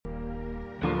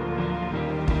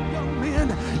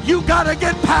You got to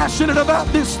get passionate about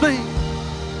this thing.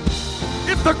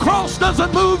 If the cross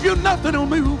doesn't move you, nothing will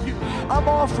move you. I'm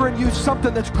offering you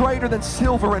something that's greater than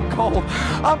silver and gold.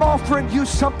 I'm offering you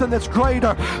something that's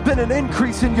greater than an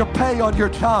increase in your pay on your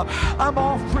job. I'm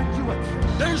offering you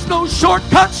There's no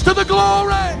shortcuts to the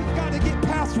glory. We've got to get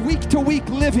past week-to-week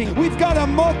living. We've got to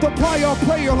multiply our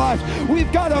prayer life.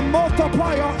 We've got to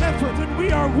multiply our effort. And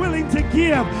we are willing to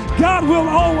give. God will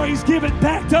always give it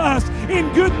back to us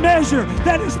in good measure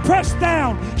that is pressed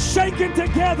down, shaken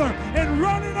together, and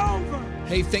running over.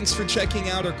 Hey, thanks for checking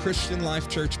out our Christian Life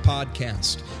Church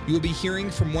podcast. You will be hearing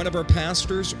from one of our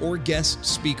pastors or guest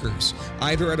speakers,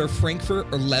 either at our Frankfort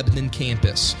or Lebanon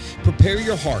campus. Prepare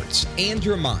your hearts and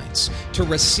your minds to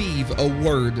receive a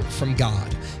word from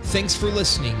God. Thanks for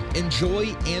listening.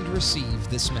 Enjoy and receive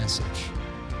this message.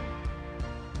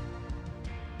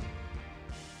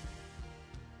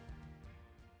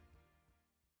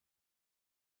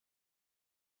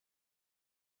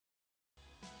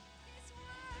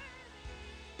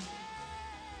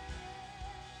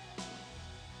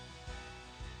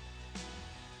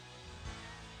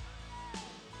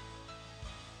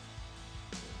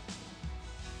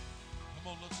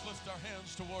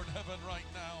 Toward heaven right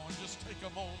now and just take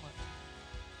a moment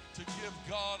to give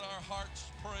God our heart's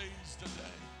praise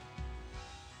today.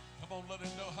 Come on, let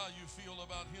him know how you feel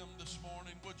about him this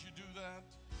morning. Would you do that?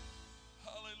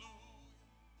 Hallelujah.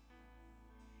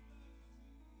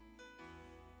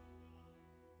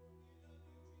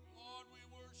 Lord, we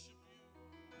worship you.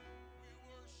 We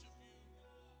worship you.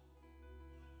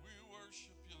 We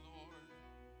worship you, Lord.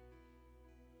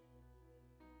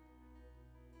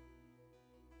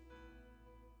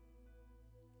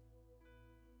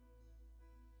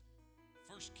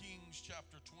 1 Kings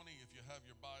chapter 20, if you have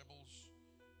your Bibles,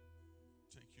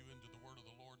 take you into the word of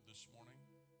the Lord this morning.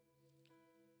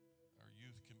 Our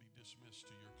youth can be dismissed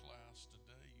to your class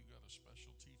today. You got a special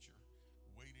teacher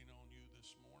waiting on you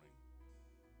this morning.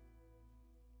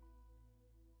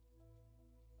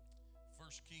 1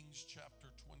 Kings chapter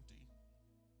 20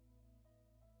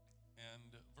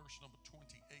 and verse number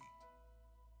 28.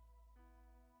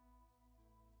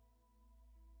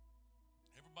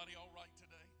 Everybody all right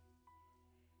today?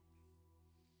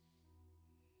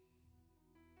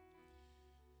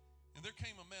 And there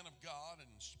came a man of God and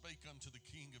spake unto the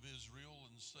king of Israel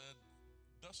and said,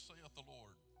 Thus saith the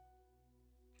Lord,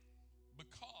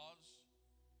 because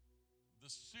the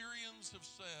Syrians have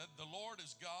said, The Lord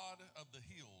is God of the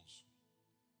hills,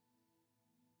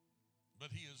 but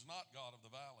he is not God of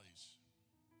the valleys.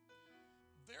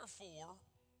 Therefore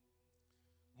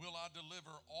will I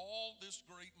deliver all this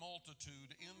great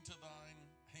multitude into thine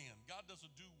hand. God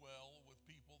doesn't do well with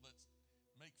people that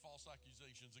make false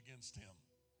accusations against him.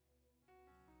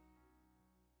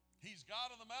 He's God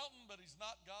of the mountain, but he's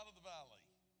not God of the valley.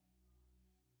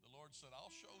 The Lord said, I'll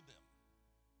show them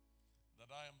that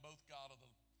I am both God of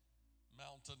the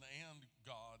mountain and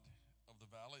God of the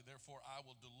valley. Therefore, I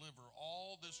will deliver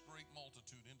all this great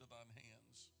multitude into thine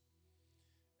hands.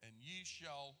 And ye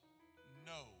shall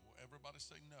know. Everybody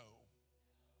say know.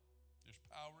 There's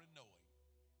power in knowing.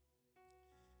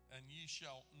 And ye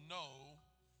shall know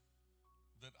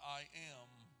that I am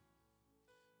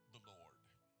the Lord.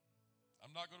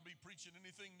 I'm not going to be preaching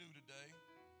anything new today.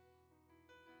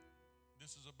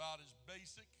 This is about as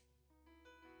basic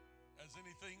as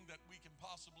anything that we can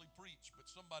possibly preach, but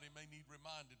somebody may need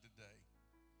reminded today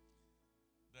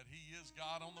that he is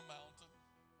God on the mountain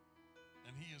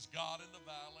and he is God in the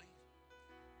valley.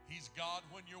 He's God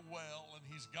when you're well and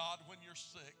he's God when you're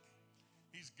sick.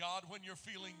 He's God when you're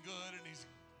feeling good and he's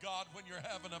God when you're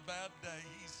having a bad day.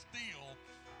 He's still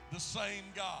the same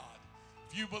God.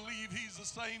 If you believe he's the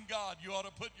same God, you ought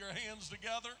to put your hands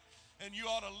together and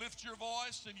you ought to lift your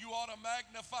voice and you ought to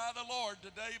magnify the Lord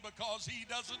today because he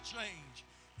doesn't change.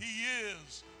 He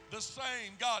is the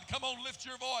same God. Come on, lift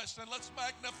your voice and let's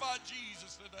magnify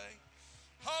Jesus today.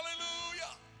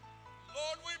 Hallelujah.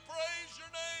 Lord, we praise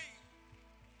your name.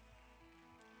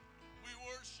 We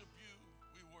worship you.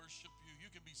 We worship you. You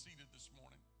can be seated this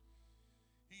morning.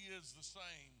 He is the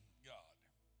same God.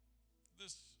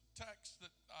 This text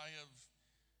that I have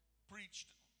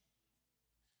preached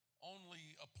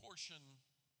only a portion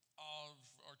of,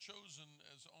 or chosen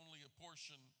as only a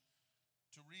portion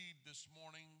to read this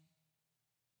morning.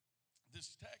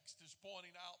 This text is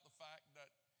pointing out the fact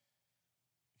that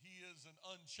he is an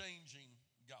unchanging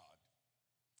God.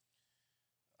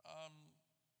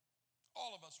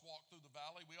 All of us walk through the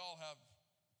valley. We all have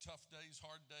tough days,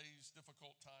 hard days,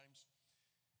 difficult times.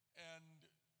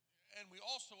 And we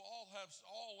also all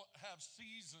have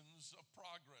seasons of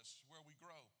progress where we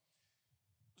grow.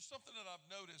 Something that I've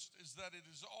noticed is that it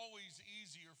is always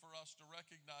easier for us to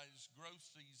recognize growth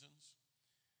seasons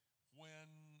when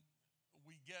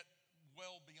we get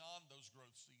well beyond those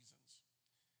growth seasons.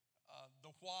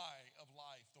 The why of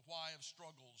life, the why of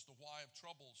struggles, the why of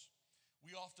troubles,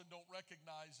 we often don't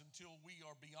recognize until we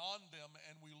are beyond them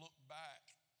and we look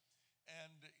back.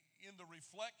 And in the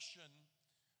reflection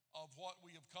of what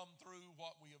we have come through,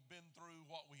 what we have been through,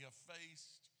 what we have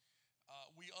faced,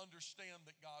 we understand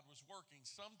that God was working.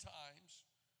 Sometimes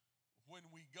when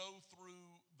we go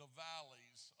through the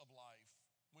valleys of life,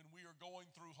 when we are going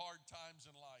through hard times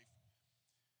in life,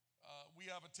 we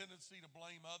have a tendency to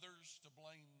blame others, to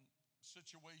blame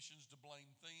situations, to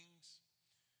blame things.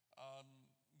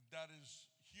 That is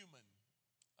human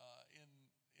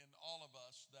in all of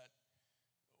us, that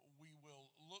we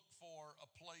will look for a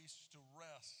place to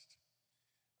rest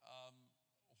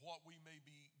what we may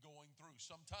be going through.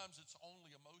 Sometimes it's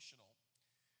only emotional.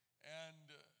 And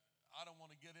I don't want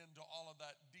to get into all of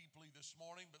that deeply this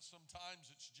morning, but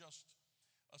sometimes it's just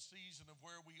a season of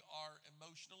where we are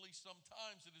emotionally.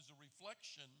 Sometimes it is a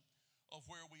reflection of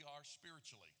where we are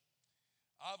spiritually.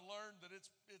 I've learned that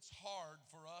it's hard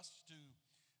for us to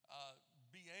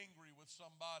be angry with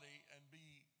somebody and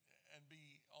be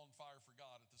on fire for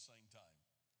God at the same time.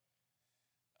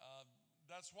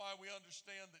 That's why we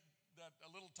understand that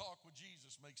a little talk with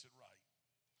Jesus makes it right.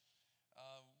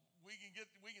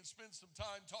 We can spend some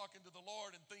time talking to the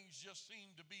Lord and things just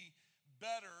seem to be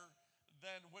better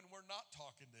than when we're not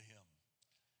talking to Him.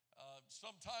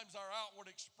 Sometimes our outward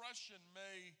expression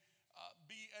may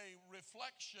be a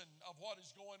reflection of what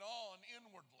is going on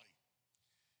inwardly.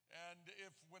 And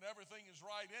if when everything is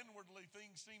right inwardly,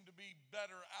 things seem to be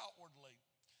better outwardly.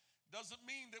 Doesn't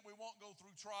mean that we won't go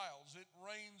through trials. It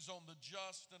rains on the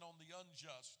just and on the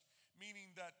unjust,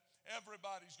 meaning that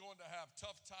everybody's going to have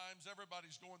tough times.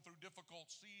 Everybody's going through difficult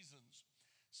seasons.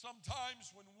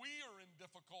 Sometimes when we are in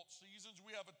difficult seasons,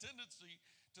 we have a tendency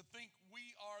to think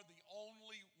we are the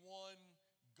only one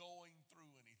going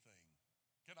through anything.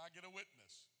 Can I get a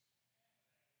witness?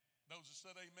 Those that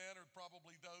said amen are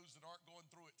probably those that aren't going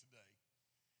through it today.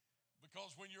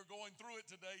 Because when you're going through it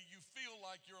today, you feel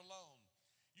like you're alone.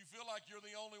 You feel like you're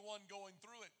the only one going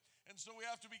through it. And so we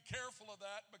have to be careful of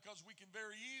that, because we can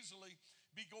very easily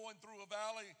be going through a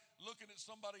valley, looking at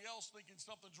somebody else thinking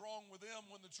something's wrong with them,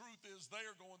 when the truth is they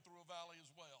are going through a valley as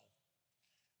well.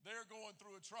 They're going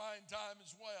through a trying time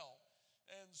as well.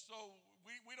 And so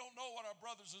we don't know what our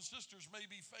brothers and sisters may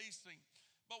be facing,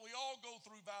 but we all go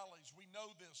through valleys. We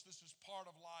know this. This is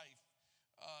part of life.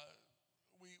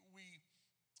 We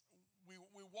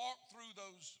walk through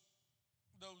those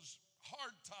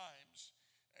hard times,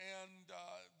 and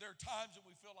there are times that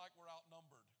we feel like we're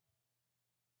outnumbered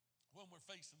when we're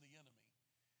facing the enemy.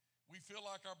 We feel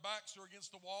like our backs are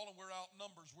against the wall and we're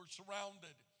outnumbered. We're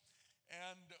surrounded,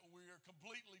 and we are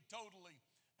completely, totally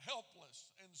helpless.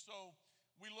 And so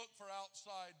we look for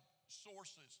outside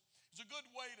sources. It's a good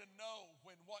way to know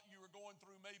when what you are going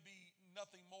through may be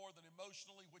nothing more than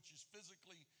emotionally, which is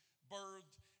physically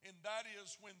birthed, and that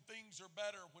is when things are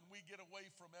better, when we get away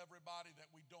from everybody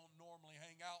that we don't normally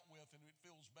hang out with and it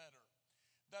feels better.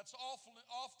 That's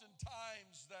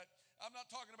oftentimes that, I'm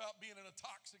not talking about being in a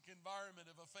toxic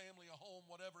environment of a family, a home,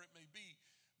 whatever it may be,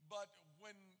 but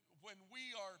when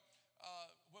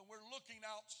we're looking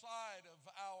outside of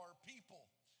our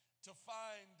people to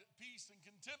find peace and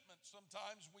contentment,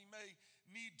 sometimes we may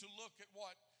need to look at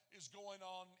what is going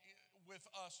on with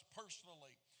us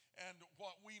personally and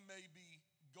what we may be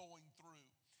going through.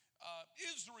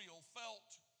 Israel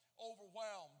felt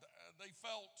overwhelmed. They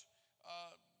felt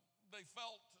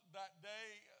that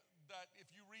day that, if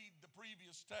you read the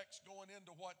previous text going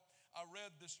into what I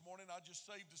read this morning, I just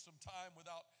saved us some time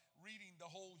without reading the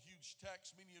whole huge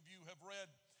text. Many of you have read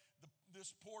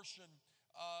this portion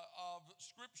of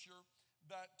Scripture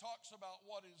that talks about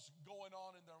what is going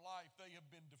on in their life. They have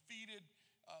been defeated.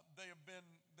 They have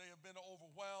been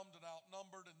overwhelmed and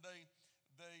outnumbered, and they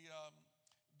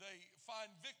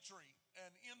find victory.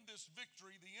 And in this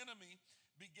victory, the enemy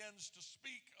begins to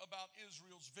speak about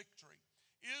Israel's victory.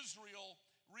 Israel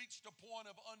reached a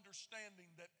point of understanding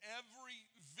that every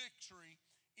victory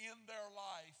in their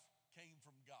life came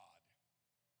from God.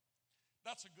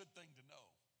 That's a good thing to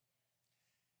know.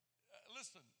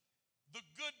 Listen, the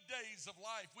good days of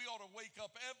life, we ought to wake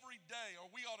up every day, or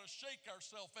we ought to shake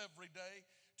ourselves every day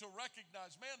to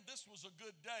recognize, man, this was a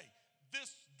good day.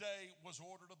 This day was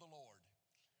ordered of the Lord.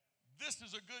 This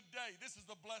is a good day. This is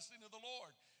the blessing of the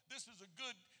Lord. This is a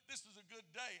good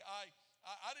day.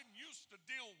 I didn't used to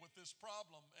deal with this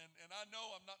problem, and I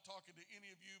know I'm not talking to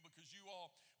any of you, because you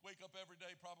all wake up every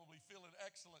day probably feeling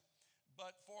excellent.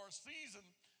 But for a season,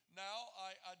 Now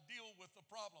I deal with the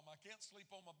problem. I can't sleep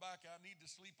on my back. I need to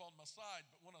sleep on my side.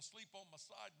 But when I sleep on my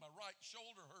side, my right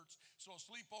shoulder hurts. So I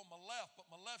sleep on my left, but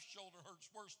my left shoulder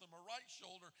hurts worse than my right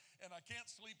shoulder. And I can't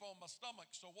sleep on my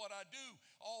stomach. So what I do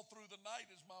all through the night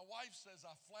is my wife says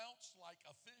I flounce like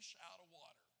a fish out of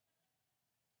water.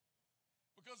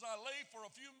 Because I lay for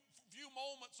a few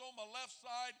moments on my left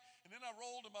side, and then I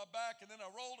roll to my back, and then I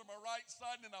roll to my right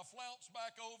side, and then I flounce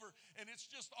back over, and it's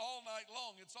just all night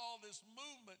long. It's all this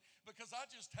movement because I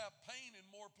just have pain in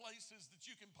more places that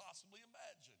you can possibly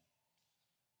imagine.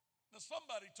 Now,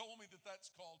 somebody told me that that's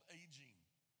called aging.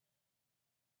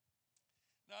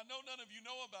 Now, I know none of you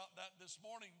know about that this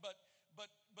morning, but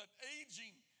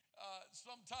aging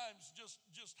sometimes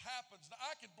just happens. Now,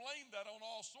 I could blame that on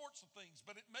all sorts of things,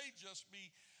 but it may just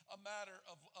be a matter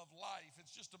of life.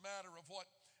 It's just a matter of what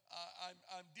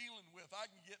I'm dealing with. I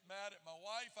can get mad at my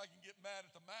wife. I can get mad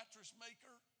at the mattress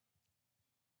maker.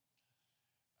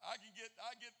 I get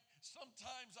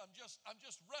sometimes I'm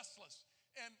just restless,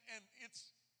 and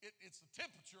it's the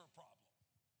temperature problem.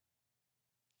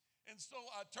 And so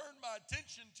I turn my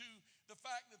attention to the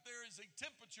fact that there is a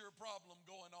temperature problem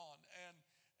going on, and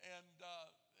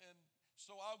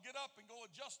so I'll get up and go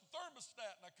adjust the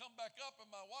thermostat, and I come back up, and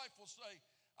my wife will say,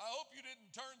 I hope you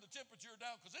didn't turn the temperature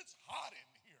down because it's hot in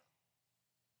here.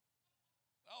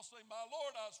 I'll say, my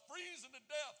Lord, I was freezing to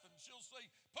death, and she'll say,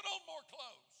 put on more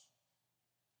clothes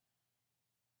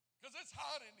because it's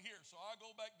hot in here. So I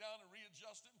go back down and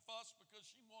readjust it and fuss because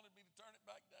she wanted me to turn it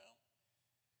back down.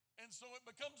 And so it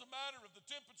becomes a matter of the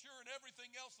temperature and everything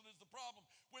else that is the problem.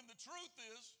 When the truth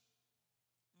is,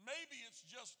 maybe it's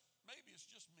just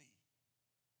me.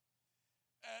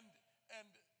 And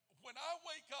when I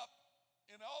wake up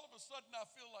and all of a sudden I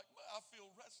feel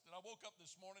rested. I woke up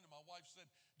this morning and my wife said,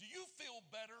 do you feel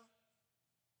better?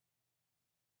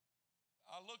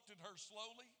 I looked at her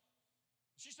slowly.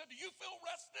 She said, do you feel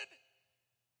rested?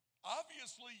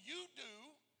 Obviously you do.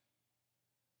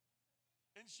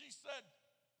 And she said,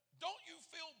 don't you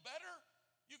feel better?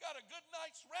 You got a good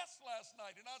night's rest last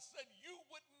night. And I said, you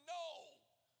wouldn't know.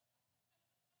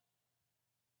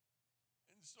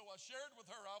 And so I shared with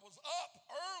her, I was up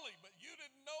early, but you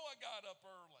didn't know I got up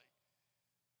early.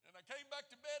 And I came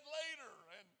back to bed later,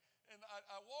 and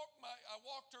I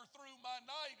walked her through my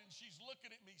night, and she's looking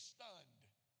at me stunned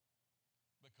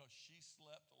because she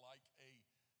slept like a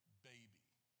baby.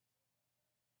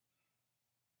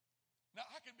 Now,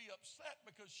 I can be upset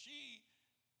because she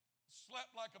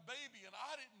slept like a baby and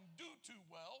I didn't do too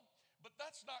well, but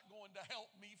that's not going to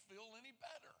help me feel any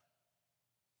better.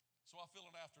 So I feel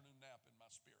an afternoon nap in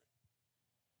my spirit.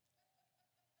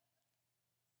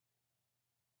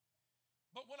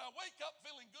 But when I wake up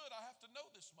feeling good, I have to know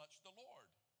this much. The Lord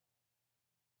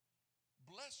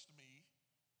blessed me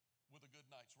with a good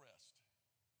night's rest.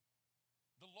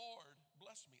 The Lord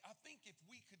blessed me. I think if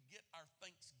we could get our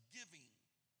thanksgiving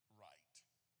right,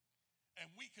 and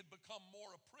we could become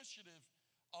more appreciative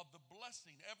of the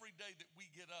blessing every day that we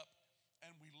get up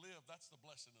and we live, that's the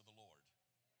blessing of the Lord.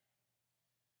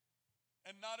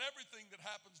 And not everything that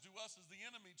happens to us is the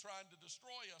enemy trying to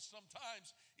destroy us.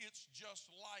 Sometimes it's just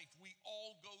life. We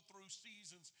all go through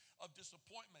seasons of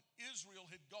disappointment. Israel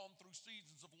had gone through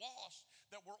seasons of loss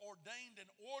that were ordained and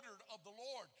ordered of the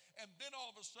Lord. And then all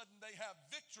of a sudden they have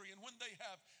victory. And when they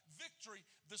have victory,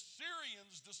 the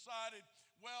Syrians decided,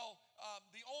 well,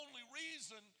 the only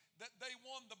reason that they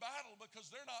won the battle,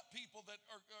 because they're not people that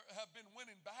have been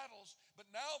winning battles, but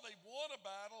now they've won a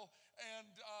battle, and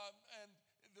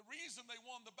the reason they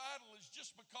won the battle is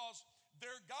just because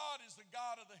their God is the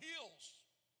God of the hills.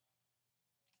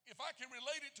 If I can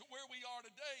relate it to where we are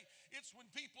today, it's when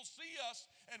people see us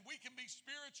and we can be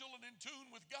spiritual and in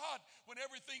tune with God when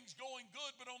everything's going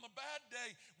good, but on the bad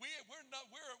day,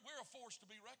 we're a force to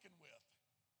be reckoned with.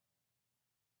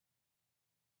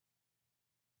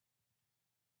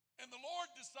 And the Lord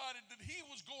decided that he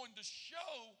was going to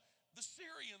show the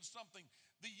Syrians something.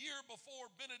 The year before,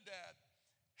 Ben-Hadad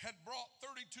had brought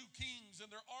 32 kings and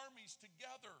their armies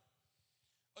together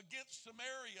against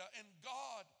Samaria, and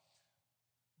God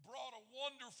brought a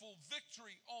wonderful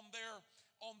victory on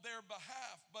their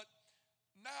behalf. But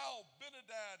now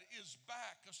Ben-Hadad is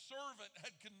back. A servant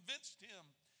had convinced him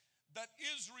that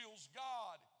Israel's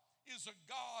God is a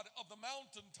God of the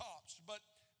mountaintops, but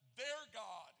their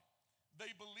God,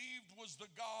 they believed, was the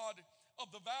God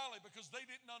of the valley, because they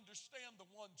didn't understand the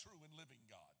one true and living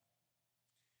God.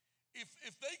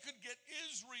 If they could get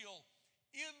Israel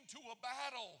into a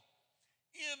battle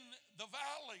in the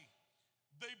valley,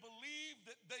 they believed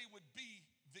that they would be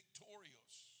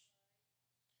victorious.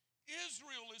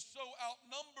 Israel is so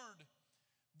outnumbered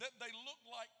that they look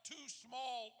like two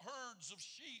small herds of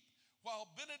sheep while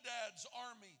Ben-Hadad's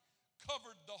army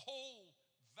covered the whole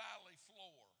valley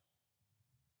floor.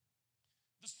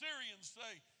 The Syrians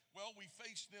say, well, we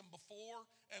faced them before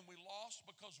and we lost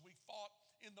because we fought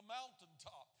in the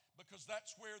mountaintop, because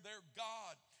that's where their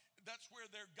God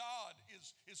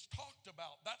is talked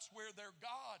about. That's where their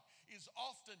God is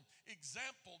often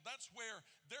exampled. That's where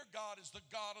their God is the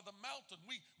God of the mountain.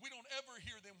 We don't ever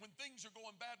hear them. When things are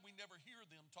going bad, we never hear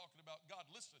them talking about God.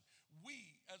 Listen,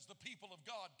 we as the people of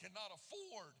God cannot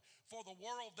afford for the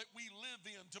world that we live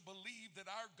in to believe that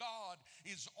our God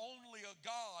is only a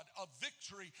God of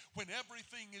victory when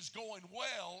everything is going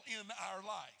well in our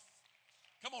life.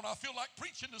 Come on, I feel like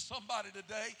preaching to somebody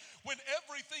today. When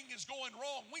everything is going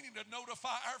wrong, we need to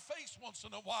notify our face once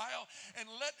in a while and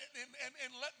let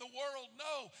the world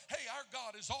know, hey, our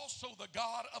God is also the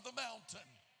God of the mountain.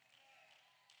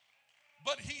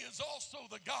 But he is also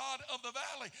the God of the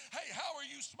valley. Hey, how are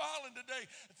you smiling today?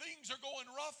 Things are going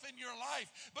rough in your life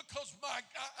because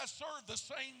I serve the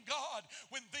same God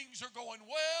when things are going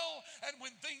well and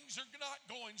when things are not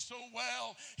going so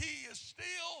well. He is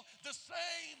still the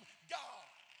same God.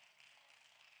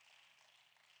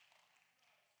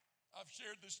 I've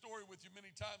shared this story with you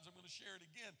many times. I'm going to share it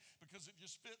again because it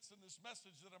just fits in this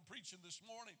message that I'm preaching this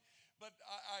morning. But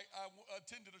I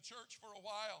attended a church for a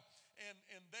while, and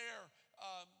there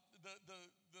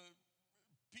the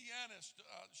pianist,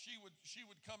 she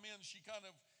would come in. She kind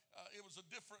of it was a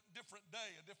different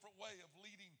day, a different way of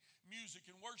leading music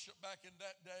and worship back in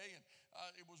that day. And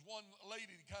it was one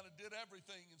lady that kind of did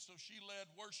everything, and so she led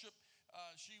worship.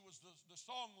 She was the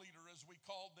song leader, as we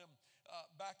called them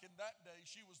back in that day.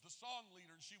 She was the song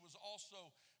leader. She was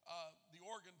also the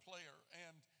organ player,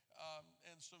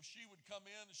 and so she would come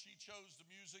in and she chose the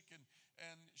music,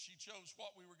 and she chose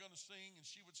what we were going to sing, and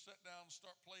she would sit down and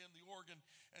start playing the organ,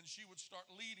 and she would start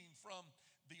leading from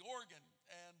the organ.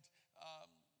 And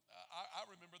I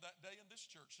remember that day in this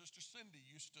church. Sister Cindy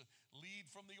used to lead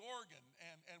from the organ,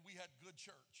 and we had good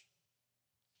church.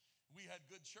 We had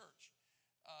good church.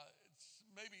 It's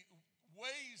maybe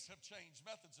ways have changed,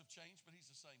 methods have changed, but he's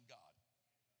the same God.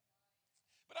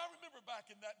 But I remember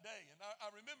back in that day, and I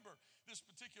remember this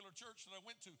particular church that I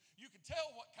went to. You could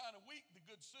tell what kind of week the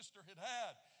good sister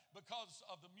had because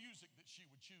of the music that she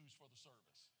would choose for the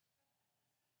service.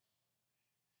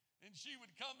 And she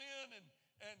would come in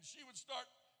and she would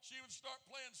start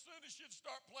playing. As soon as she'd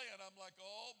start playing, I'm like,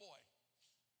 oh boy,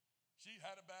 she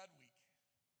had a bad week.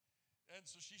 And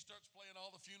so she starts playing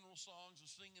all the funeral songs and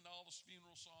singing all the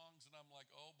funeral songs. And I'm like,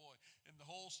 oh boy. And the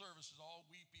whole service is all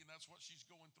weepy, and that's what she's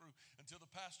going through until the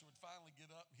pastor would finally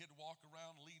get up and he'd walk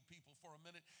around and lead people for a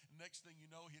minute. And next thing you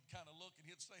know, he'd kind of look and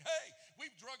he'd say, hey,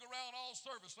 we've drug around all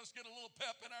service. Let's get a little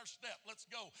pep in our step. Let's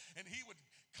go. And he would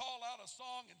call out a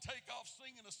song and take off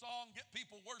singing a song, get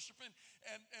people worshiping.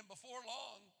 And before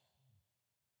long,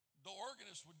 the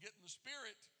organist would get in the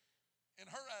spirit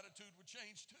and her attitude would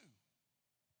change too.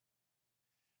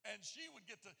 And she would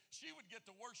get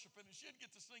to worshiping, and she'd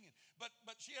get to singing. But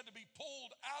she had to be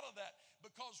pulled out of that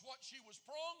because what she was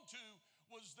prone to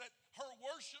was that her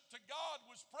worship to God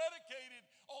was predicated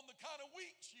on the kind of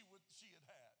week she had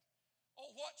had, on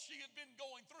what she had been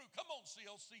going through. Come on,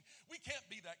 CLC. We can't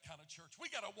be that kind of church. We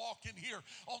got to walk in here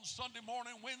on Sunday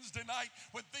morning, Wednesday night,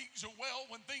 when things are well,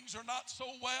 when things are not so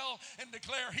well, and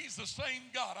declare he's the same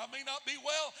God. I may not be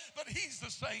well, but he's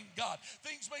the same God.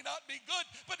 Things may not be good,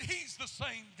 but he's the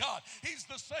same God. He's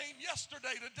the same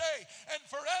yesterday, today, and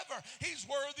forever. He's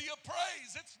worthy of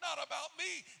praise. It's not about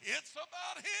me. It's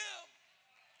about him.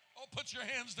 Oh, put your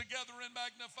hands together and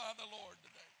magnify the Lord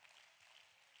today.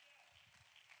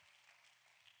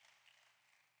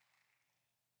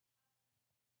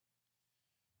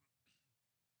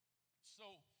 So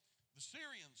the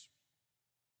Syrians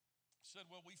said,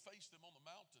 well, we faced them on the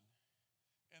mountain,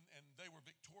 and they were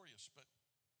victorious, but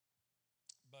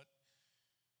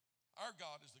our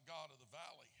God is the God of the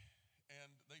valley.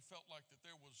 And they felt like that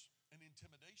there was an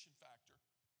intimidation factor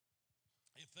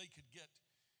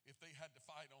if they had to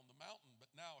fight on the mountain.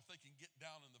 But now if they can get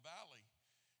down in the valley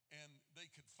and they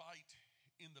could fight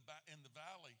in the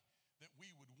valley, that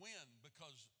we would win,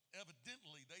 because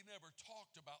evidently they never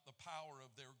talked about the power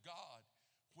of their God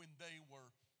when they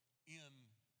were in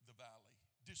the valley.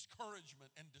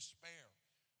 Discouragement and despair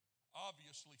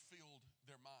obviously filled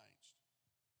their minds.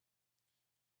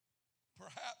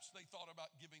 Perhaps they thought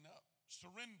about giving up.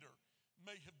 Surrender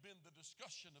may have been the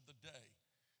discussion of the day.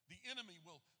 The enemy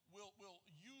will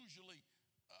usually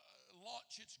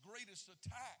launch its greatest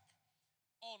attack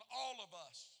on all of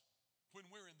us when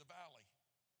we're in the valley,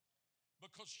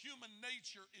 because human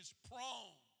nature is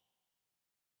prone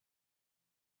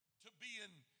to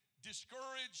being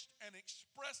discouraged and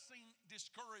expressing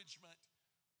discouragement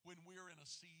when we're in a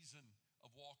season of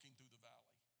walking through the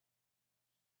valley.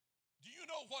 Do you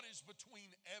know what is between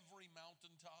every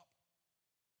mountaintop?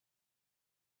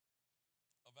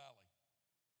 A valley.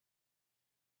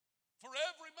 For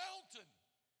every mountain,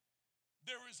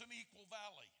 there is an equal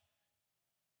valley.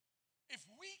 If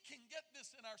we can get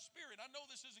this in our spirit, I know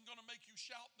this isn't going to make you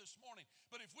shout this morning,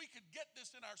 but if we could get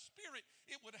this in our spirit,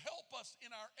 it would help us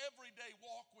in our everyday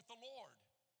walk with the Lord.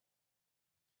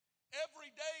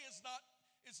 Every day is not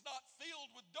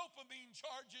filled with dopamine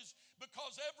charges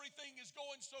because everything is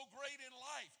going so great in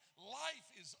life. Life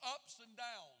is ups and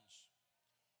downs.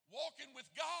 Walking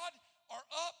with God are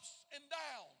ups and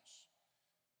downs.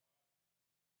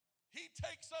 He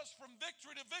takes us from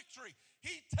victory to victory.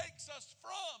 He takes us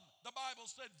from, the Bible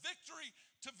said, victory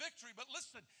to victory. But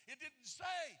listen, it didn't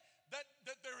say that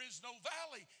there is no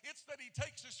valley. It's that he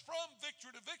takes us from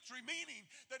victory to victory, meaning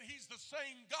that he's the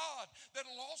same God that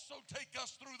will also take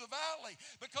us through the valley.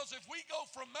 Because if we go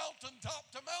from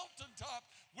mountaintop to mountaintop,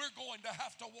 we're going to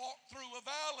have to walk through a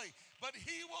valley. But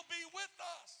he will be with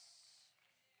us.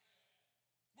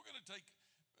 We're going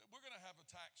to have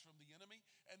attacks from the enemy,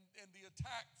 and the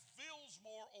attack feels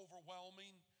more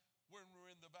overwhelming when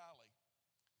we're in the valley.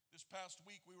 This past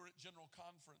week, we were at General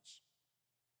Conference,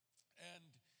 and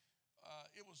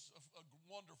it was a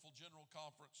wonderful General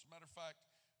Conference. Matter of fact,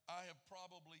 I have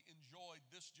probably enjoyed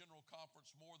this General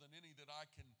Conference more than any that I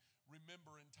can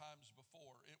remember in times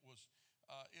before. It was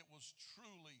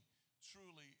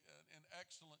truly an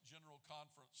excellent General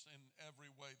Conference in every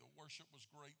way. The worship was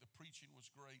great. The preaching was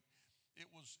great. It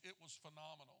was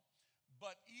phenomenal.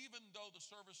 But even though the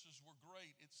services were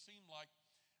great, it seemed like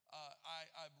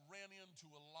I ran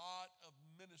into a lot of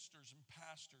ministers and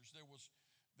pastors. There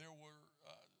were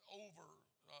over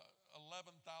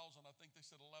 11,000, I think they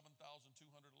said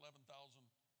 11,200,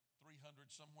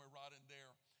 11,300, somewhere right in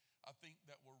there, I think,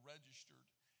 that were registered.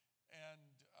 And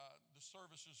the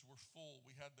services were full.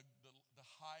 We had the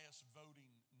highest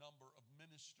voting number of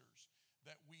ministers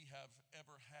that we have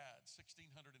ever had,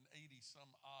 1,680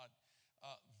 some odd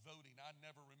voting. I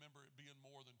never remember it being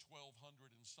more than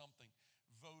 1,200 and something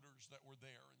voters that were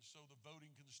there. And so the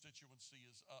voting constituency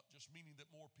is up, just meaning that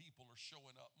more people are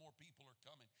showing up, more people are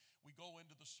coming. We go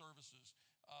into the services,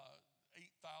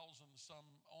 8,000 some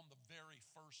on the very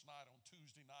first night, on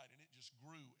Tuesday night, and it just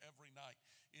grew every night.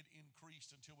 It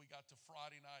increased until we got to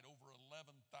Friday night, over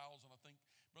 11,000. I think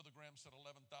Brother Graham said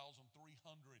 11,300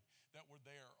 that were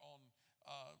there on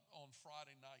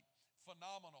Friday night.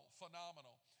 Phenomenal.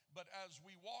 But as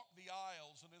we walked the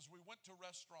aisles and as we went to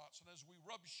restaurants and as we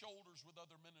rubbed shoulders with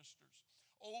other ministers,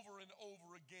 over and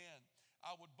over again,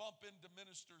 I would bump into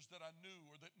ministers that I knew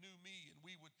or that knew me, and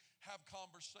we would have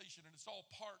conversation, and it's all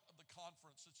part of the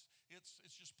conference.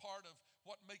 It's just part of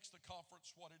what makes the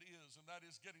conference what it is, and that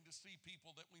is getting to see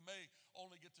people that we may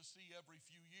only get to see every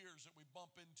few years that we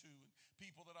bump into, and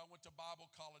people that I went to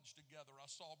Bible college together. I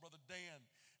saw Brother Dan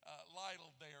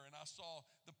Lytle there, and I saw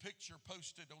the picture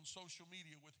posted on social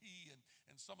media with he and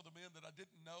some of the men that I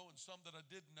didn't know and some that I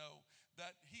did know,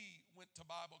 that he went to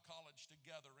Bible college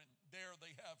together, and there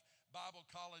they have Bible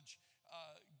college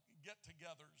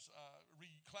get-togethers,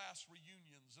 class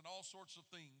reunions, and all sorts of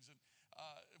things, and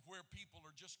where people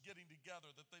are just getting together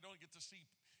that they don't get to see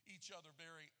each other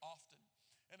very often.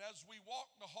 And as we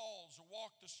walk the halls or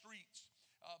walk the streets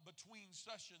between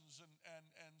sessions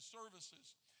and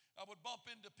services, I would bump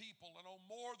into people, and on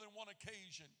more than one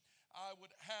occasion, I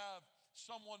would have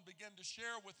someone begin to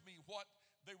share with me what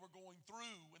they were going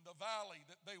through in the valley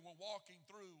that they were walking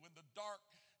through, in the dark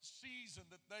season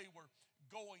that they were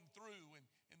going through, and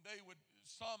they would,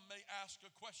 some may ask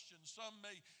a question, some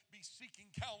may be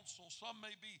seeking counsel, some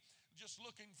may be just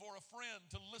looking for a friend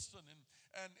to listen,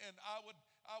 and I would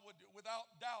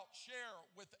without doubt share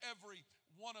with every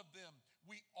one of them.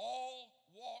 We all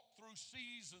walk through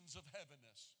seasons of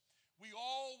heaviness. We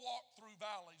all walk through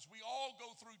valleys. We all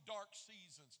go through dark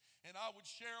seasons. And I would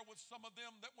share with some of them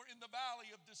that were in the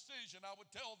valley of decision. I would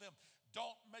tell them,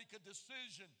 don't make a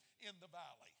decision in the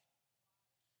valley.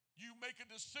 You make a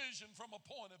decision from a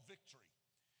point of victory.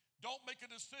 Don't make a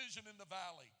decision in the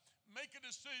valley. Make a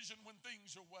decision when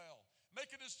things are well.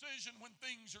 Make a decision when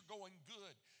things are going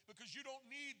good, because you don't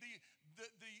need the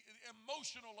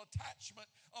emotional attachment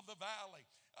of the valley.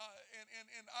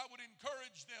 And I would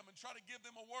encourage them and try to give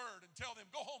them a word and tell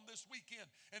them, go home this weekend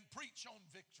and preach on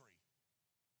victory.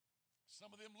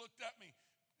 Some of them looked at me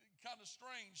kind of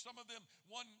strange. Some of them,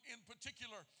 one in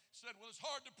particular, said, well, it's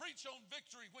hard to preach on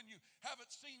victory when you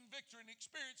haven't seen victory and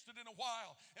experienced it in a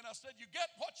while. And I said, you get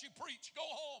what you preach. Go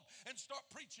home and start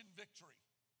preaching victory.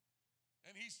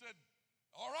 And he said,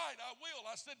 All right, I will.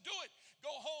 I said, do it.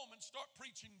 Go home and start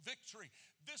preaching victory.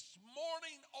 This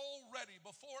morning already,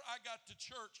 before I got to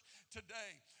church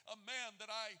today, a man that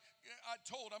I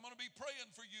told, I'm going to be praying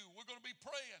for you. We're going to be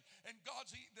praying. And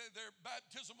their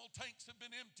baptismal tanks have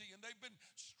been empty and they've been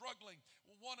struggling.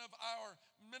 One of our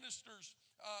ministers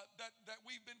that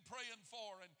we've been praying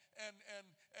for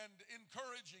and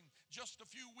encouraging, just a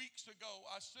few weeks ago,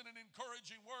 I sent an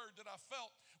encouraging word that I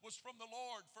felt was from the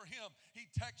Lord for him. He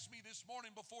texted me this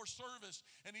morning before service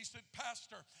and he said,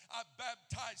 Pastor, I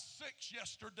baptized 6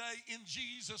 yesterday in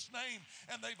Jesus' name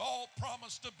and they've all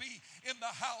promised to be in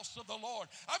the house of the Lord.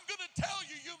 I'm going to tell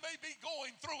you, you may be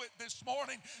going through it this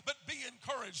morning, but be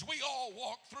encouraged. We all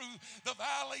walk through the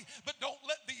valley, but don't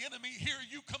let the enemy hear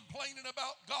you complaining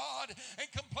about God and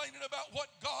complaining about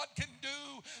what God can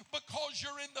do because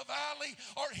you're in the valley,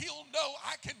 or he'll know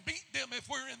I can beat them if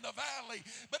we're in the valley.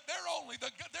 But they're only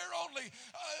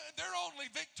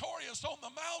victorious on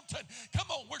the mountain. Come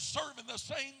on, we're serving the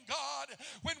same God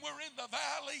when we're in the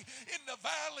valley. In the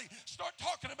valley, start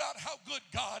talking about how good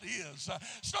God is.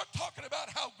 Start talking about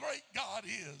how great God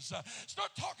is.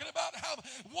 Start talking about how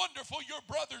wonderful your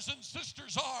brothers and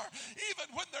sisters are,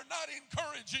 even when they're not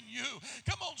encouraging you.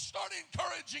 Come on, start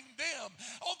encouraging them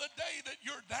on the day that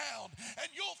you're down, and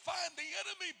you'll find the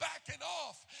enemy backing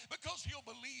off because he'll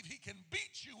believe he can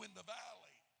beat you in the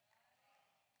valley.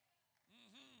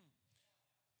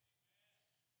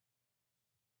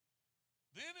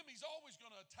 The enemy's always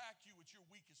going to attack you at your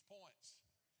weakest points.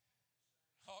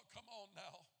 Oh, come on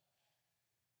now.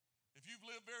 If you've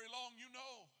lived very long, you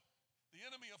know the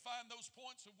enemy will find those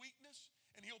points of weakness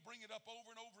and he'll bring it up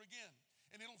over and over again.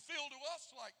 And it'll feel to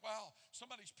us like, wow,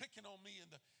 somebody's picking on me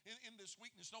in this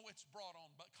weakness. No, it's brought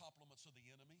on by compliments of the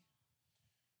enemy.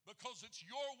 Because it's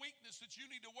your weakness that you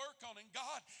need to work on, and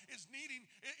God is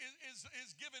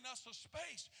giving us a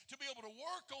space to be able to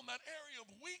work on that area of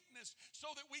weakness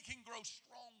so that we can grow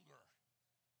stronger.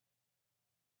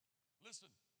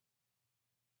 Listen,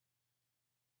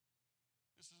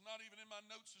 this is not even in my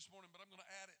notes this morning, but I'm going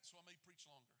to add it so I may preach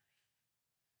longer.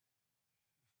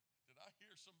 Did I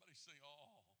hear somebody say,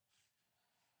 oh?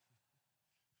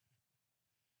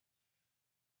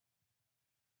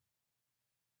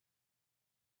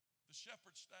 The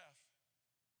shepherd's staff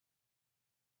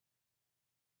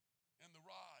and the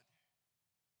rod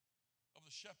of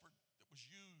the shepherd that was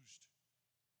used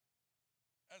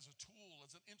as a tool,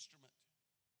 as an instrument.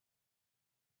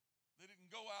 They didn't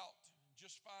go out and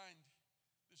just find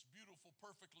this beautiful,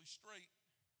 perfectly straight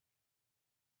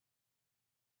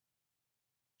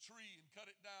tree and cut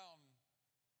it down,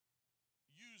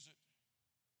 use it.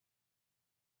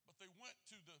 But they went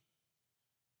to the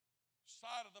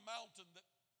side of the mountain that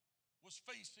was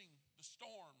facing the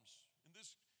storms. In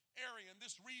this area, in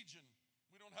this region,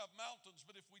 we don't have mountains,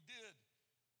 but if we did,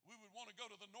 we would want to go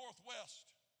to the northwest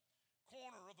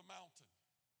corner of the mountain,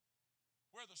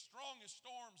 where the strongest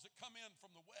storms that come in from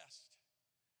the west,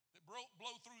 that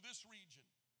blow through this region.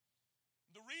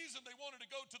 The reason they wanted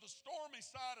to go to the stormy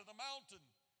side of the mountain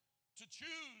to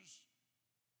choose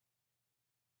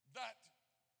that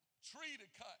tree to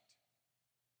cut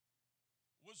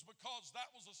was because that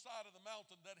was a side of the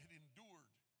mountain that had endured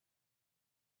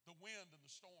the wind and the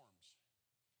storms.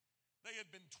 They had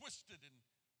been twisted and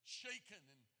shaken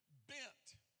and bent,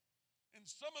 and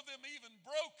some of them even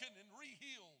broken and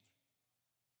rehealed.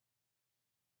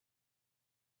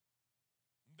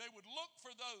 And they would look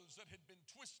for those that had been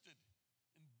twisted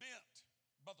and bent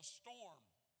by the storm,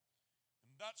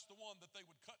 and that's the one that they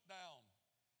would cut down,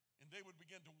 and they would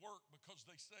begin to work, because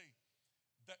they say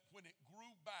that when it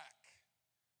grew back,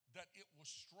 that it was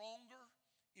stronger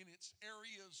in its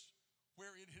areas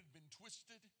where it had been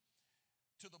twisted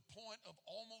to the point of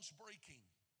almost breaking.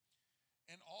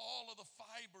 And all of the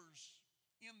fibers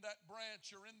in that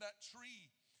branch or in that tree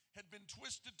had been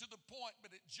twisted to the point,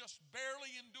 but it just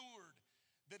barely endured,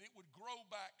 that it would grow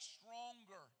back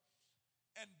stronger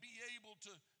and be able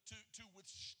to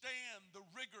withstand the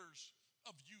rigors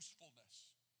of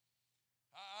usefulness.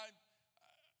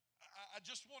 I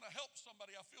just want to help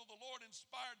somebody. I feel the Lord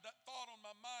inspired that thought on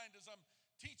my mind as I'm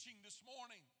teaching this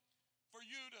morning, for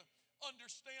you to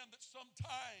understand that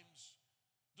sometimes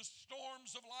the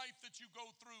storms of life that you go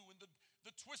through, and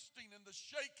the twisting and the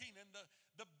shaking and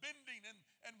the bending,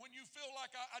 and when you feel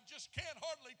like I just can't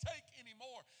hardly take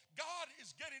anymore, God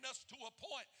is getting us to a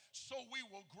point so we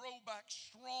will grow back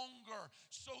stronger,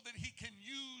 so that He can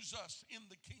use us in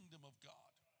the kingdom of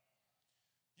God.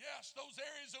 Yes, those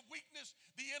areas of weakness,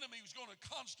 the enemy is going to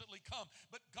constantly come.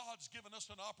 But God's given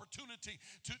us an opportunity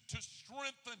to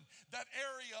strengthen that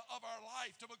area of our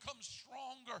life, to become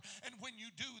stronger. And when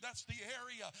you do, that's the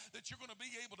area that you're going to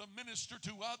be able to minister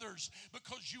to others,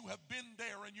 because you have been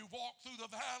there and you've walked through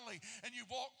the valley and you've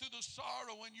walked through the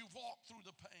sorrow and you've walked through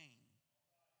the pain.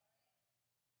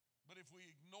 But if we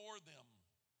ignore them,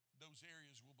 those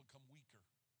areas will become weaker.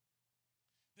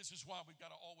 This is why we've got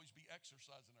to always be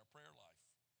exercising our prayer life.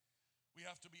 We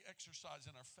have to be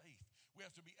exercising our faith. We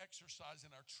have to be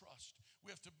exercising our trust. We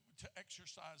have to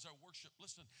exercise our worship.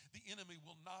 Listen, the enemy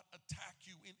will not attack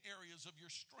you in areas of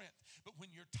your strength. But when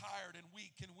you're tired and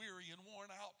weak and weary and worn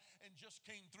out and just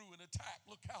came through an attack,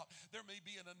 look out. There may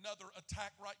be another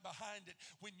attack right behind it.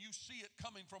 When you see it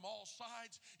coming from all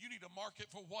sides, you need to mark it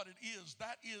for what it is.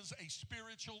 That is a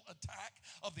spiritual attack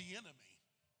of the enemy.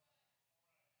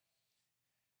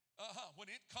 When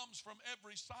it comes from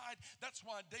every side, that's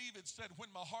why David said,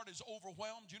 when my heart is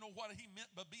overwhelmed, you know what he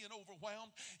meant by being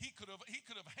overwhelmed? He could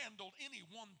have handled any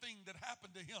one thing that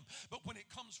happened to him. But when it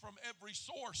comes from every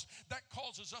source, that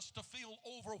causes us to feel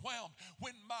overwhelmed.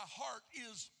 When my heart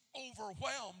is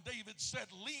overwhelmed, David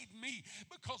said, lead me,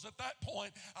 because at that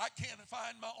point I can't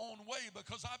find my own way,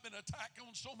 because I've been attacked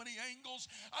on so many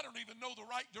angles I don't even know the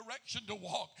right direction to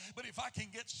walk. But if I can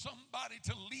get somebody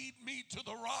to lead me to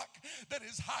the rock that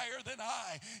is higher than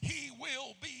I, he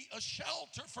will be a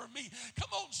shelter for me.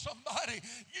 Come on, somebody,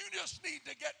 you just need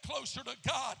to get closer to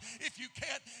God. If you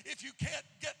can't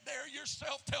get there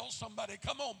yourself, tell somebody,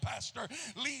 come on, pastor,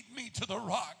 lead me to the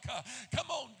rock.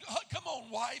 Come on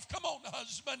wife, come on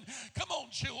husband, come on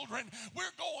children,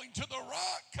 we're going to the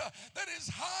rock that is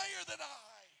higher than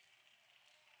I.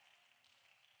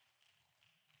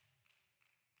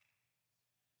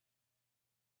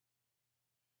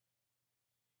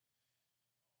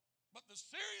 But the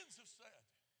Syrians have said,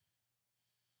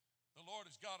 the Lord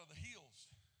is God of the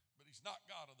hills, but he's not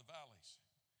God of the valleys.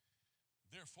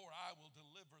 Therefore I will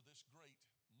deliver this great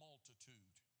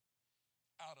multitude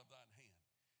out of thine hand.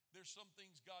 There's some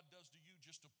things God does to you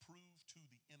just to prove to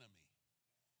the enemy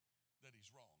that he's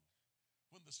wrong.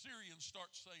 When the Syrians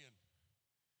start saying,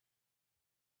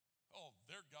 oh,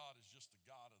 their God is just the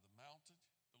God of the mountain,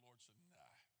 the Lord said,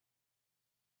 nah.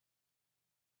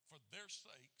 For their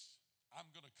sakes, I'm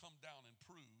going to come down and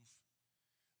prove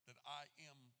that I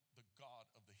am the God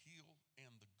of the hill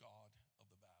and the God of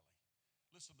the valley.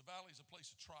 Listen, the valley is a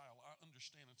place of trial. I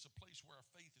understand. It's a place where our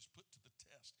faith is put to the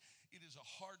test. It is a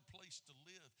hard place to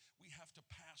live. We have to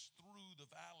pass through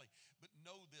the valley. But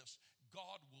know this,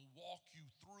 God will walk you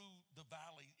through the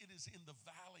valley. It is in the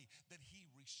valley that he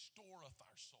restoreth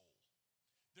our soul.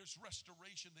 There's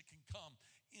restoration that can come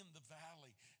in the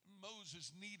valley.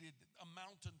 Moses needed a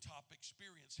mountaintop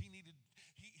experience. He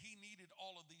needed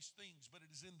all of these things, but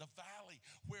it is in the valley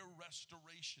where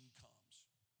restoration comes.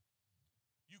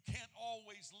 You can't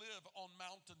always live on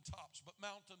mountaintops, but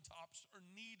mountaintops are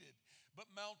needed.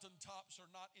 But mountaintops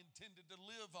are not intended to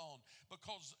live on,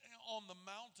 because on the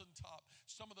mountaintop,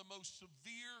 some of the most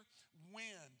severe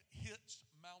wind hits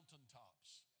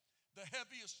mountaintops. The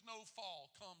heaviest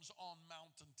snowfall comes on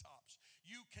mountaintops.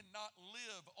 You cannot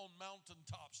live on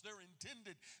mountaintops. They're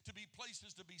intended to be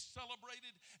places to be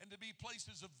celebrated and to be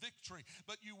places of victory,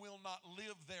 but you will not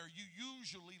live there. You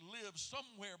usually live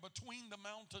somewhere between the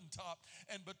mountaintop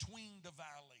and between the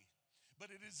valley.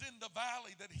 But it is in the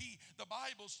valley that the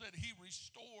Bible said he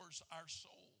restores our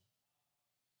soul.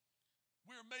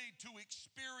 We're made to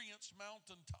experience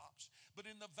mountaintops, but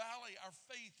in the valley our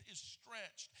faith is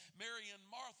stretched. Mary and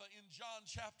Martha in John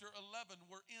chapter 11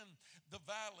 were in the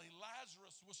valley.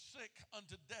 Lazarus was sick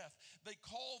unto death. They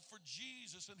called for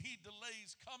Jesus and he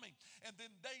delays coming. And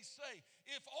then they say,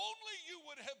 if only you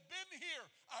would have been here,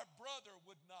 our brother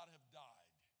would not have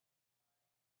died.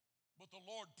 But the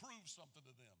Lord proved something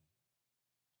to them.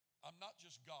 I'm not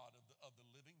just God of the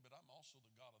living, but I'm also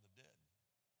the God of the dead.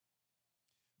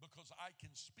 Because I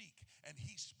can speak, and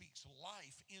he speaks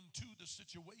life into the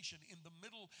situation. In the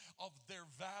middle of their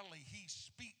valley, he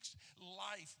speaks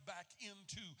life back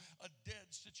into a dead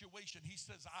situation. He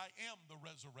says, I am the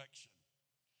resurrection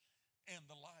and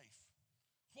the life.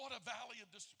 What a valley of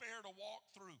despair to walk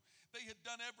through. They had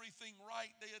done everything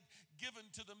right. They had given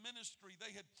to the ministry.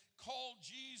 They had called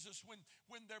Jesus when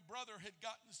their brother had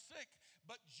gotten sick.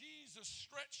 But Jesus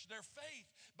stretched their faith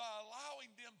by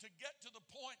allowing them to get to the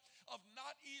point of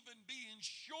not even being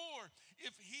sure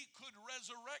if he could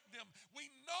resurrect them.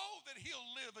 We know that he'll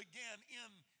live again in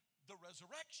the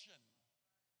resurrection.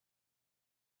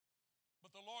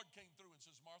 But the Lord came through and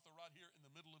says, Martha, right here in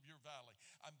the middle of your valley,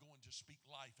 I'm going to speak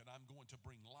life, and I'm going to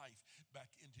bring life back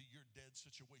into your dead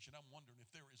situation. I'm wondering if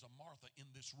there is a Martha in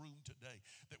this room today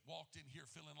that walked in here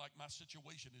feeling like my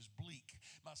situation is bleak,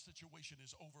 my situation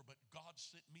is over, but God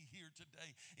sent me here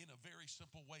today in a very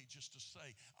simple way just to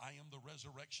say, I am the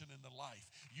resurrection and the life.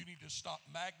 You need to stop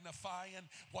magnifying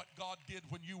what God did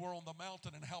when you were on the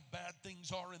mountain and how bad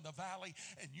things are in the valley,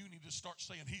 and you need to start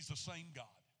saying, He's the same God.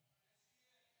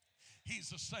 He's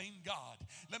the same God.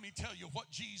 Let me tell you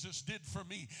what Jesus did for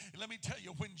me. Let me tell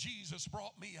you when Jesus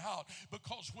brought me out.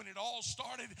 Because when it all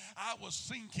started, I was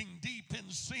sinking deep in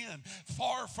sin,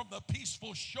 far from the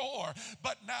peaceful shore.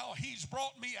 But now He's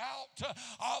brought me out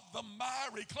of the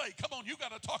miry clay. Come on, you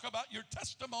got to talk about your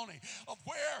testimony of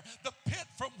where the pit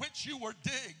from which you were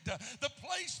digged, the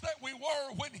place that we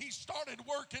were when He started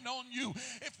working on you.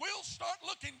 If we'll start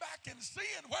looking back and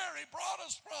seeing where He brought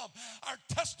us from, our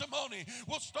testimony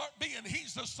will start being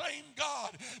He's the same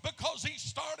God, because He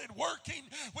started working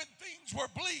when things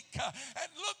were bleak, and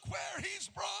look where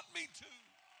He's brought me to.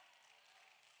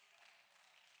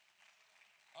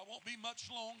 I won't be much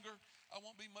longer.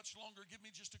 Give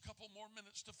me just a couple more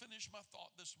minutes to finish my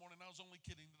thought this morning. I was only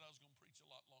kidding that I was going to preach a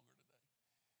lot longer today.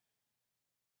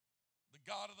 The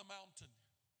God of the mountain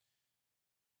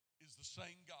is the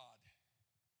same God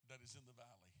that is in the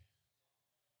valley.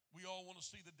 We all want to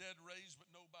see the dead raised,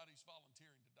 but nobody's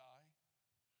volunteering to die.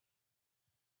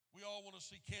 We all want to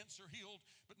see cancer healed,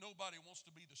 but nobody wants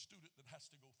to be the student that has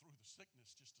to go through the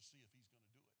sickness just to see if he's going to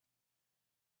do it.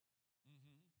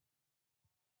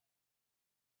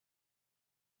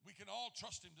 We can all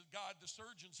trust Him to guide the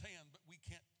surgeon's hand, but we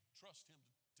can't trust Him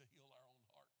to heal our own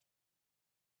heart.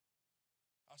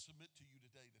 I submit to you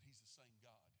today that He's the same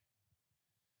God.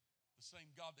 The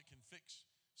same God that can fix.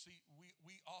 See,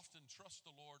 we often trust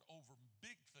the Lord over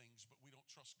big things, but we don't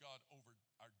trust God over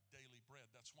our daily bread.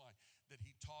 That's why that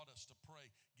He taught us to pray,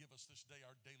 give us this day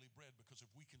our daily bread, because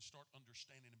if we can start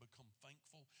understanding and become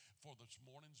thankful for this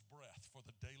morning's breath, for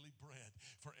the daily bread,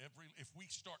 if we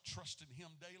start trusting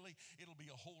Him daily, it'll be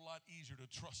a whole lot easier to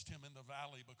trust Him in the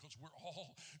valley, because we're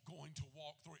all going to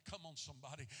walk through it. Come on,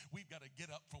 somebody. We've got to get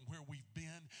up from where we've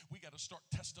been. We got to start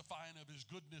testifying of His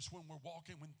goodness when we're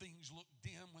walking, when things look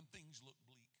dim, when things look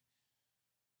bleak.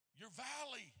 Your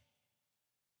valley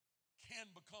can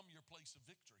become your place of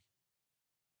victory.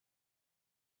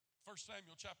 1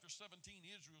 Samuel chapter 17,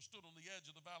 Israel stood on the edge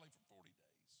of the valley for 40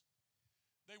 days.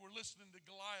 They were listening to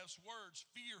Goliath's words.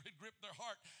 Fear had gripped their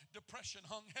heart. Depression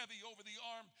hung heavy over the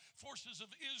armed forces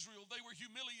of Israel. They were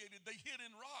humiliated. They hid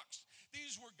in rocks.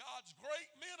 These were God's great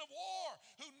men of war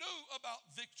who knew about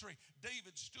victory.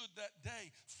 David stood that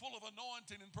day full of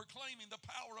anointing and proclaiming the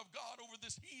power of God over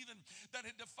this heathen that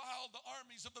had defiled the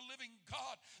armies of the living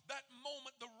God. That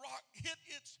moment the rock hit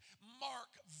its mark.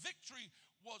 Victory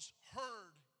was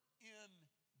heard in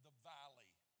the valley,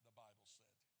 the Bible said.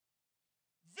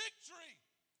 Victory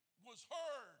was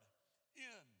heard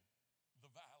in the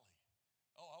valley.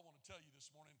 Oh, I want to tell you this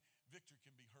morning, victory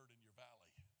can be heard in your valley.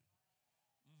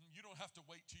 You don't have to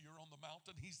wait till you're on the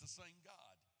mountain. He's the same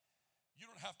God. You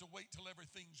don't have to wait till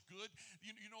everything's good.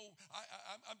 You know,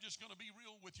 I'm just going to be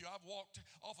real with you. I've walked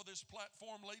off of this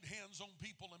platform, laid hands on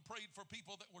people, and prayed for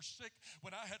people that were sick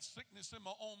when I had sickness in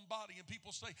my own body. And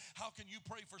people say, how can you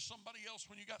pray for somebody else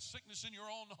when you got sickness in your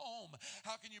own home?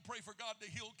 How can you pray for God to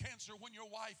heal cancer when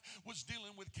your wife was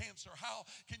dealing with cancer? How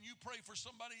can you pray for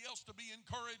somebody else to be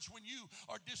encouraged when you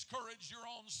are discouraged your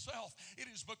own self? It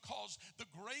is because the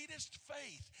greatest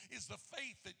faith is the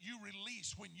faith that you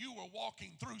release when you are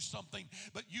walking through something,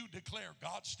 but you declare,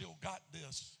 God still got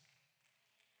this.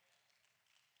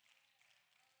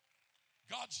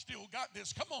 God still got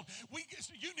this. Come on.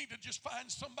 You need to just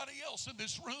find somebody else in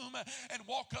this room and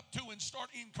walk up to and start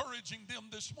encouraging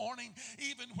them this morning,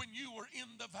 even when you are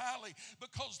in the valley,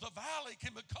 because the valley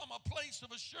can become a place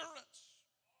of assurance.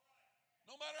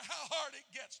 No matter how hard it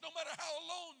gets, no matter how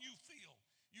alone you feel,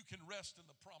 you can rest in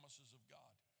the promises of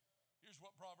God. Here's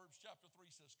what Proverbs chapter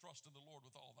 3 says, trust in the Lord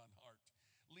with all thine heart.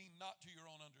 Lean not to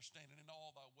your own understanding. In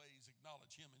all thy ways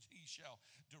acknowledge him, and he shall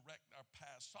direct our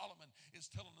paths. Solomon is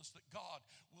telling us that God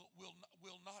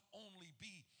will not only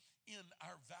be in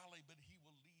our valley, but he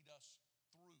will lead us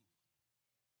through.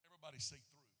 Everybody say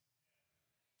through.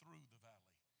 Through the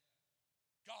valley.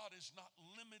 God is not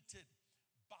limited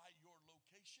by your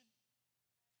location.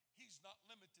 He's not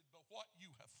limited by what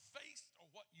you have faced or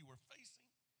what you are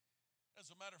facing. As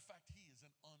a matter of fact, he is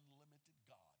an unlimited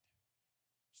God.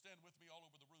 Stand with me all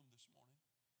over the room this morning.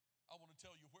 I want to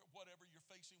tell you, whatever you're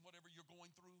facing, whatever you're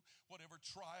going through, whatever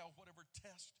trial, whatever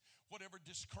test, whatever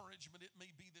discouragement it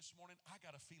may be this morning, I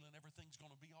got a feeling everything's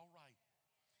going to be all right.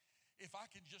 If I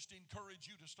can just encourage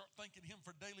you to start thanking Him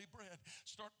for daily bread,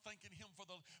 start thanking Him for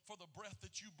the breath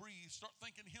that you breathe, start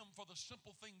thanking Him for the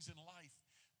simple things in life,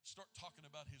 start talking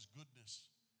about His goodness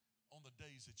on the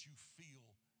days that you feel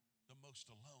the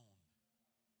most alone,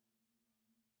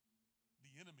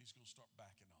 the enemy's going to start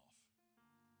backing off.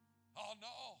 Oh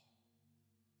no.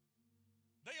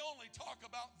 They only talk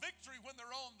about victory when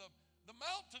they're on the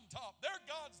mountaintop. Their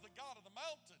God's the God of the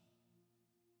mountain.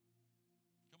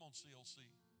 Come on, CLC.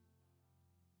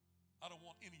 I don't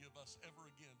want any of us ever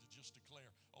again to just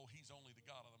declare, oh, He's only the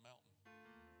God of the mountain.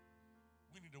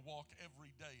 We need to walk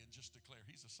every day and just declare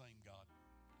He's the same God.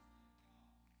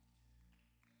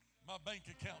 My bank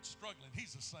account's struggling.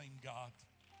 He's the same God.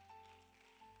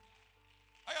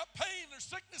 I got pain or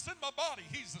sickness in my body.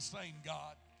 He's the same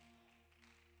God.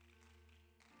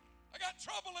 I got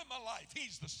trouble in my life.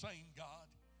 He's the same God.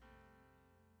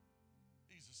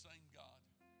 He's the same God.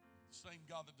 The same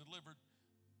God that delivered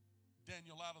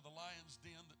Daniel out of the lion's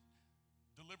den, that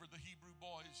delivered the Hebrew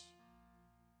boys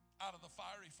out of the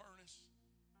fiery furnace.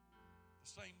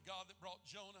 The same God that brought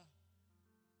Jonah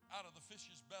out of the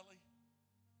fish's belly.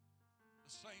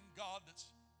 The same God that's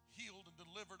healed and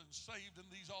delivered and saved in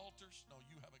these altars. No,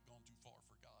 you haven't gone too far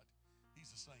for God.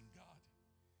 He's the same God.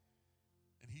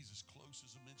 And He's as close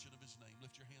as a mention of His name.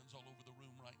 Lift your hands all over the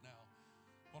room right now.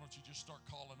 Why don't you just start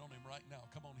calling on Him right now?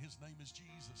 Come on, His name is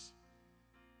Jesus.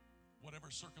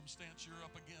 Whatever circumstance you're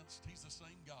up against, He's the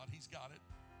same God. He's got it.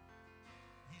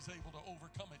 He's able to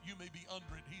overcome it. You may be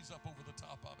under it. He's up over the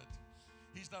top of it.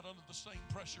 He's not under the same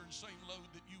pressure and same load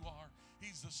that you are.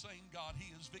 He's the same God.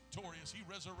 He is victorious. He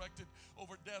resurrected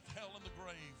over death, hell, and the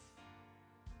grave.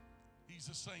 He's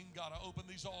the same God. I open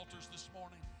these altars this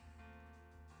morning.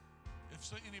 If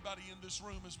anybody in this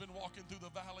room has been walking through the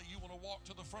valley, you want to walk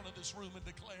to the front of this room and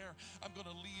declare, I'm going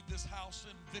to leave this house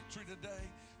in victory today.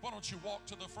 Why don't you walk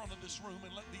to the front of this room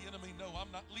and let the enemy know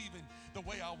I'm not leaving the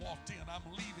way I walked in. I'm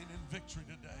leaving in victory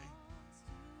today.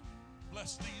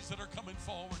 Bless these that are coming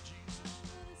forward, Jesus.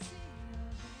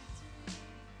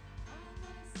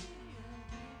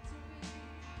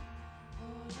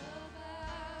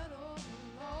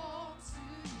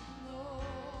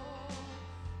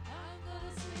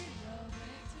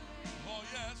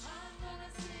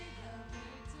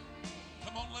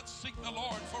 Seek the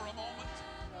Lord for a